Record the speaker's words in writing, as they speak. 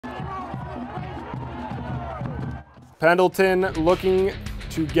Pendleton looking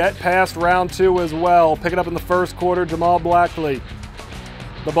to get past round 2 as well. Pick it up in the first quarter, Jamal Blackley.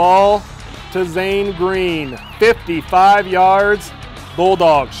 The ball to Zane Green, 55 yards.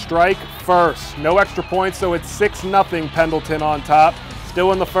 Bulldogs strike first. No extra points, so it's 6-0 Pendleton on top.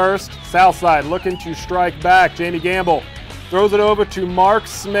 Still in the first, Southside looking to strike back. Jamie Gamble throws it over to Mark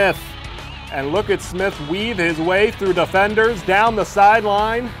Smith. And look at Smith weave his way through defenders down the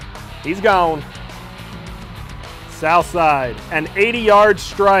sideline. He's gone. Southside, an 80-yard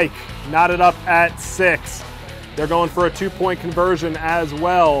strike, knotted up at 6. They're going for a 2-point conversion as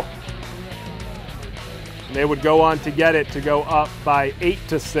well. And they would go on to get it to go up by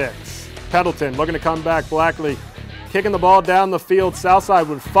 8-6. Pendleton looking to come back. Blackley kicking the ball down the field. Southside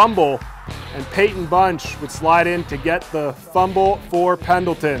would fumble, and Peyton Bunch would slide in to get the fumble for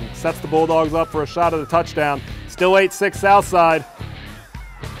Pendleton. Sets the Bulldogs up for a shot at a touchdown. Still 8-6 Southside.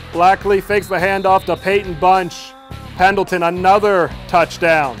 Blackley fakes the handoff to Peyton Bunch. Pendleton, another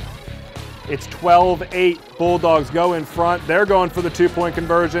touchdown. It's 12-8. Bulldogs go in front. They're going for the 2-point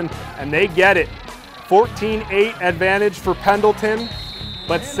conversion, and they get it. 14-8 advantage for Pendleton,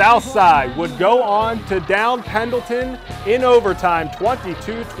 but Southside would go on to down Pendleton in overtime,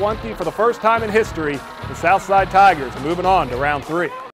 22-20 for the first time in history. The Southside Tigers moving on to round 3.